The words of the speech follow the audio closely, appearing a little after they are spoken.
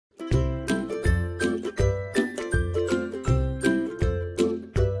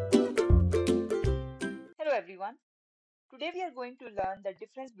Today we are going to learn the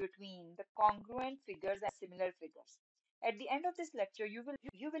difference between the congruent figures and similar figures. At the end of this lecture, you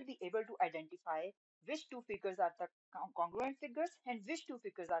will be able to identify which two figures are the congruent figures and which two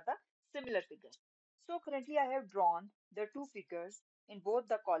figures are the similar figures. So currently I have drawn the two figures in both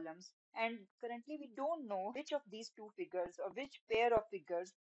the columns, and currently we don't know which of these two figures or which pair of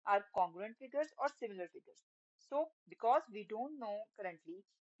figures are congruent figures or similar figures. So because we don't know currently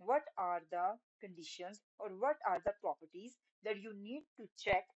what are the conditions or what are the properties that you need to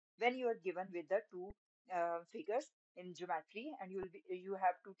check when you are given with the two figures in geometry, and you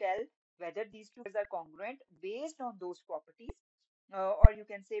have to tell whether these two figures are congruent based on those properties, or you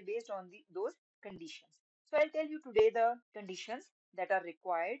can say based on those conditions. So I'll tell you today the conditions that are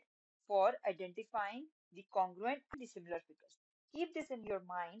required for identifying the congruent and the similar figures. Keep this in your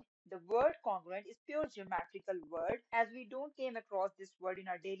mind. The word congruent is pure geometrical word, as we don't came across this word in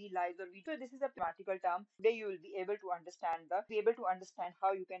our daily lives, or we so this is a grammatical term. Today you will be able to understand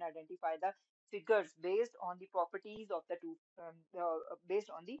how you can identify the figures based on the properties of the two based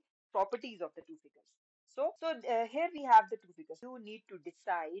on the properties of the two figures. So here we have the two figures. You need to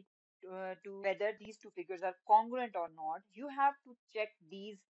decide to whether these two figures are congruent or not. You have to check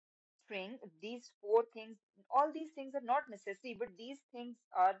these four things. All these things are not necessary, but these things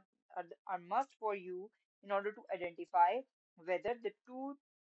are must for you in order to identify whether the two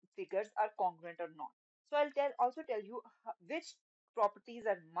figures are congruent or not. So I'll also tell you which properties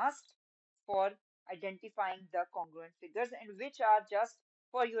are must for identifying the congruent figures and which are just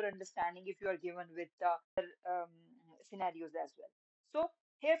for your understanding if you are given with the um, scenarios as well. So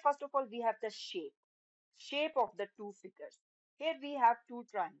here first of all we have the shape of the two figures. Here we have two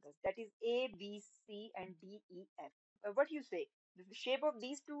triangles, that is A, B, C, and D, E, F. What do you say? The shape of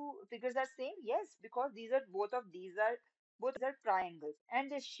these two figures are same? Yes, because both are triangles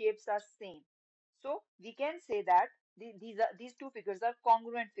and the shapes are same. So we can say that these two figures are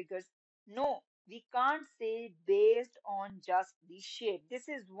congruent figures. No, we can't say based on just the shape. This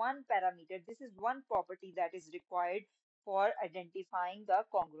is one parameter, this is one property that is required for identifying the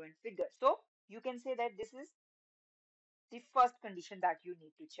congruent figure. So you can say that this is the first condition that you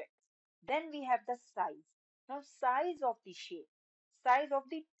need to check. Then we have the size. Now, size of the shape, size of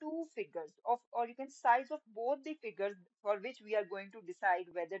the two figures or you can size of both the figures for which we are going to decide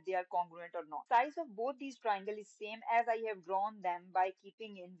whether they are congruent or not. Size of both these triangle is same as I have drawn them by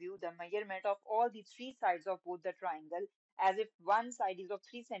keeping in view the measurement of all the three sides of both the triangle. As if one side is of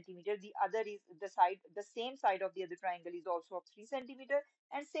 3 centimeter, the other is the same side of the other triangle is also of 3 centimeter,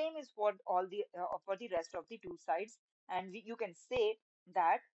 and same is for all the for the rest of the two sides. And you can say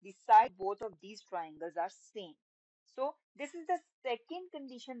that the side both of these triangles are same. So this is the second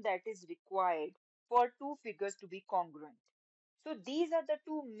condition that is required for two figures to be congruent. So these are the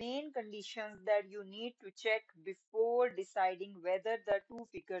two main conditions that you need to check before deciding whether the two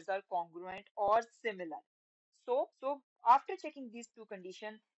figures are congruent or similar. So after checking these two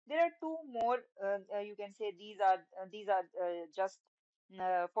conditions, there are two more. You can say these are just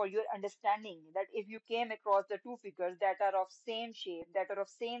for your understanding, that if you came across the two figures that are of same shape, that are of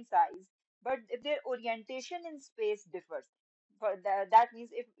same size, but if their orientation in space differs, that means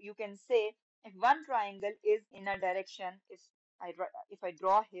if you can say if one triangle is in a direction, if I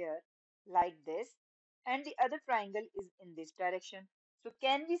draw here like this, and the other triangle is in this direction, so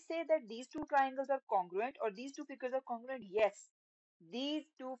can we say that these two triangles are congruent or these two figures are congruent? Yes, these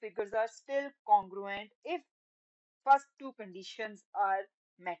two figures are still congruent if first two conditions are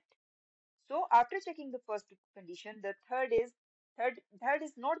met. So after checking the first two condition, the third is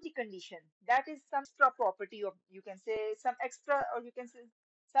not the condition. That is some extra property of, you can say, some extra, or you can say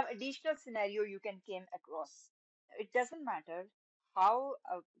some additional scenario you can came across. It doesn't matter how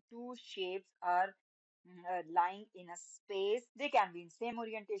two shapes are lying in a space. They can be in same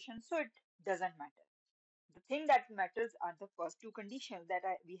orientation, so it doesn't matter. The thing that matters are the first two conditions that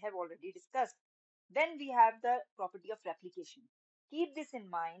we have already discussed. Then we have the property of replication. Keep this in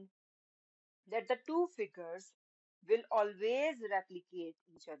mind that the two figures will always replicate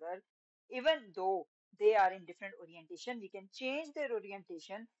each other, even though they are in different orientation. We can change their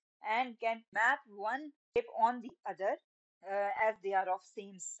orientation and can map one shape on the other as they are of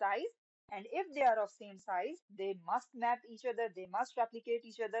same size. And if they are of same size, they must map each other, they must replicate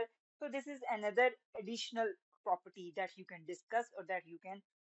each other. So this is another additional property that you can discuss, or that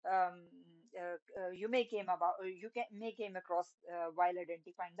um, you may came about, or may came across while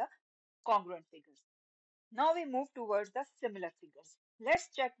identifying the congruent figures. Now we move towards the similar figures. Let's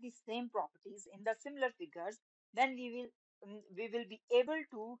check the same properties in the similar figures. Then we will be able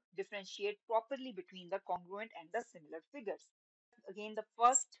to differentiate properly between the congruent and the similar figures. Again, the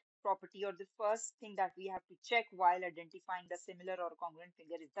first property or the first thing that we have to check while identifying the similar or congruent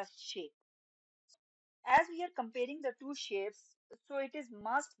figure is the shape. As we are comparing the two shapes, so it is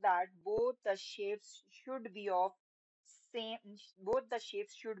must that both the shapes should be of same, both the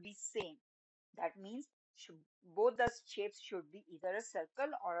shapes should be same. That means both the shapes should be either a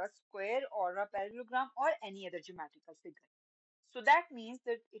circle or a square or a parallelogram or any other geometrical figure. So that means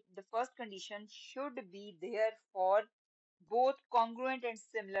that the first condition should be there for both congruent and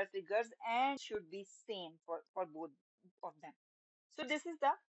similar figures and should be same for both of them. So this is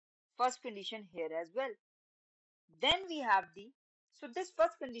the first condition here as well. Then we have so this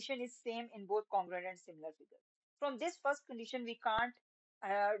first condition is same in both congruent and similar figures. From this first condition, we can't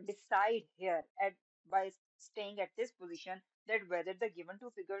decide here by staying at this position that whether the given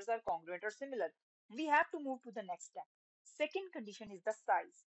two figures are congruent or similar. We have to move to the next step. Second condition is the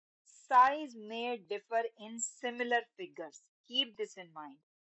size. Size may differ in similar figures. Keep this in mind.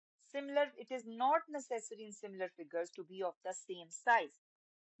 Similar, it is not necessary in similar figures to be of the same size.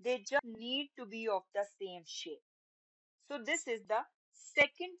 They just need to be of the same shape. So this is the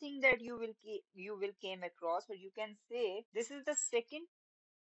second thing that you will came across, or you can say this is the second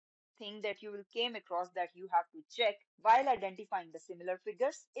thing that you will came across that you have to check while identifying the similar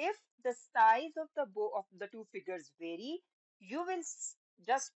figures. If the size of of the two figures vary, you will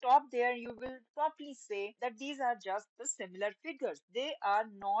just stop there. You will properly say that these are just the similar figures. They are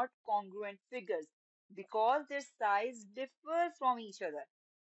not congruent figures because their size differs from each other.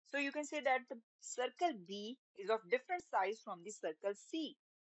 So you can say that the circle B is of different size from the circle C.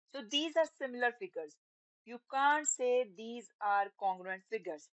 So these are similar figures. You can't say these are congruent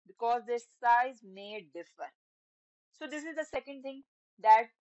figures because their size may differ. So this is the second thing that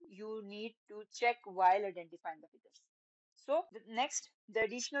you need to check while identifying the figures. So the next, the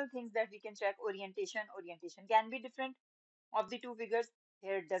additional things that we can check, orientation. Orientation can be different of the two figures.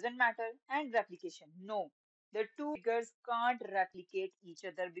 Here it doesn't matter. And replication. No, the two figures can't replicate each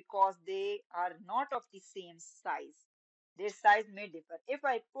other because they are not of the same size. Their size may differ. If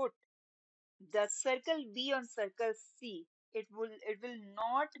I put the circle B on circle C, it will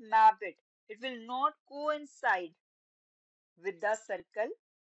not map it. It will not coincide with the circle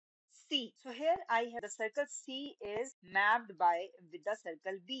C. So here I have the circle C is mapped by with the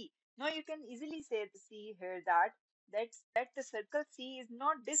circle B. Now you can easily see here that the circle C is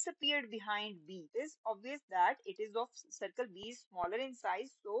not disappeared behind B. It is obvious that it is of circle B is smaller in size,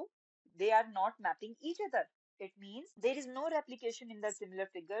 so they are not mapping each other. It means there is no replication in the similar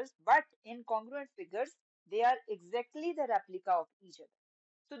figures, but in congruent figures, they are exactly the replica of each other.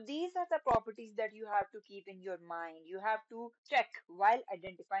 So these are the properties that you have to keep in your mind. You have to check while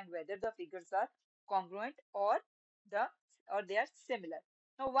identifying whether the figures are congruent the or they are similar.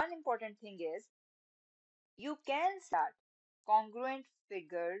 Now, one important thing is you can say that congruent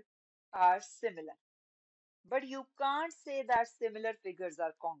figures are similar, but you can't say that similar figures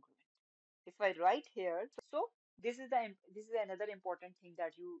are congruent. If I write here, so this is another important thing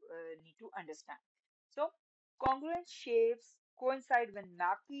that you need to understand. So congruent shapes coincide when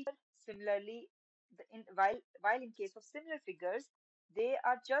mapped to each other. Similarly, while in case of similar figures, they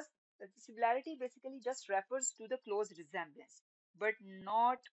are just the similarity basically just refers to the close resemblance, but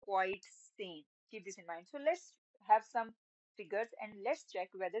not quite same. Keep this in mind. So let's have some figures and let's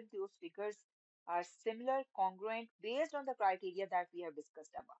check whether those figures are similar, congruent based on the criteria that we have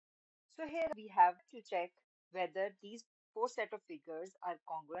discussed above. So here we have to check whether these four set of figures are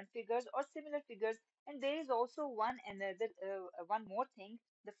congruent figures or similar figures. And there is also one more thing.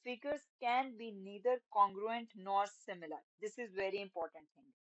 The figures can be neither congruent nor similar. This is very important thing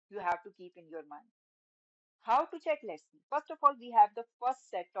you have to keep in your mind. How to check? Let's see. First of all, we have the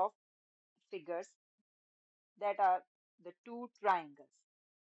first set of figures that are the two triangles.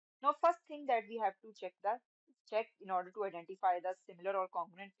 Now, first thing that we have to check in order to identify the similar or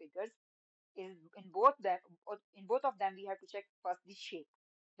congruent figures is in both of them we have to check first the shape,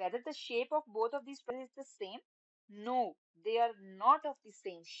 whether the shape of both of these triangles is the same. No, they are not of the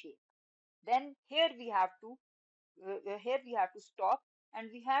same shape. Then here we have to stop and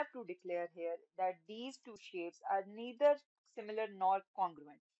we have to declare here that these two shapes are neither similar nor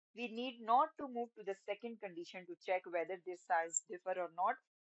congruent. We need not to move to the second condition to check whether their size differ or not.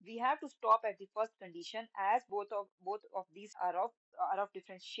 We have to stop at the first condition as both of these are of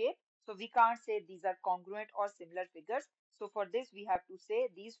different shape. So we can't say these are congruent or similar figures. So for this we have to say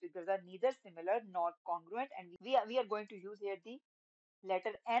these figures are neither similar nor congruent, and we are going to use here the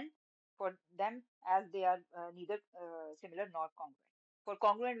letter N for them as they are neither similar nor congruent. For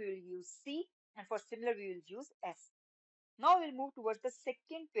congruent, we will use C, and for similar, we will use S. Now we'll move towards the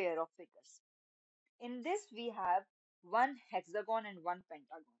second pair of figures. In this, we have one hexagon and one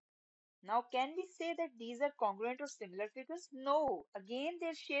pentagon. Now, can we say that these are congruent or similar figures? No. Again,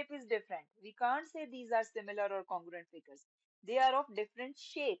 their shape is different. We can't say these are similar or congruent figures. They are of different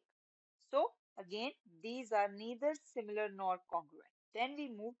shape. So, again, these are neither similar nor congruent. Then we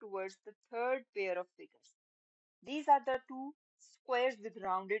move towards the third pair of figures. These are the two squares with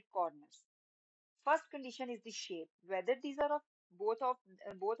rounded corners. First condition is the shape. Whether these are of both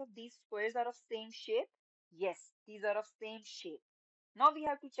of these squares are of same shape. Yes, these are of same shape. Now we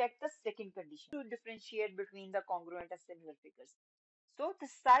have to check the second condition to differentiate between the congruent and similar figures. So the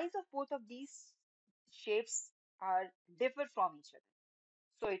size of both of these shapes are differ from each other.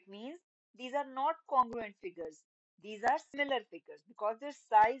 So it means these are not congruent figures. These are similar figures because their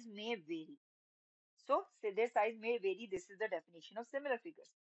size may vary. So say their size may vary. This is the definition of similar figures.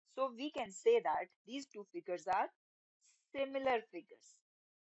 So we can say that these two figures are similar figures.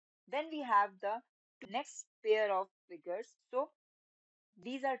 Then we have the next pair of figures. So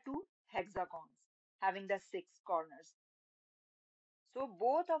these are two hexagons having the six corners. So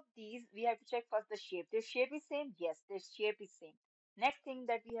both of these, we have to check first the shape. Their shape is same? Yes, their shape is same. Next thing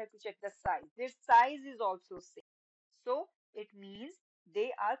that we have to check the size. Their size is also same. So it means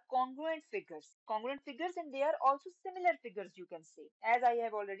they are congruent figures. Congruent figures and they are also similar figures, you can say. As I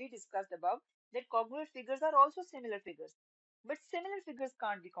have already discussed above, that congruent figures are also similar figures. But similar figures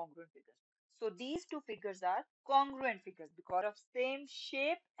can't be congruent figures. So these two figures are congruent figures because of same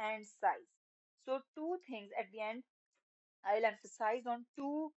shape and size. So two things at the end I'll emphasize on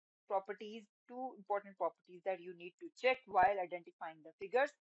two important properties that you need to check while identifying the figures.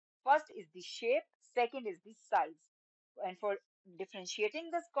 First is the shape, second is the size. And for differentiating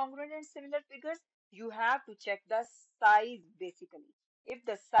the congruent and similar figures, you have to check the size basically. If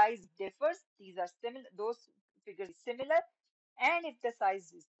the size differs, these are similar, those figures are similar, and if the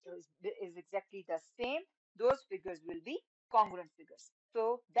size is exactly the same, those figures will be congruent figures.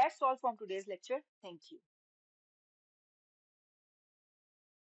 So that's all from today's lecture. Thank you.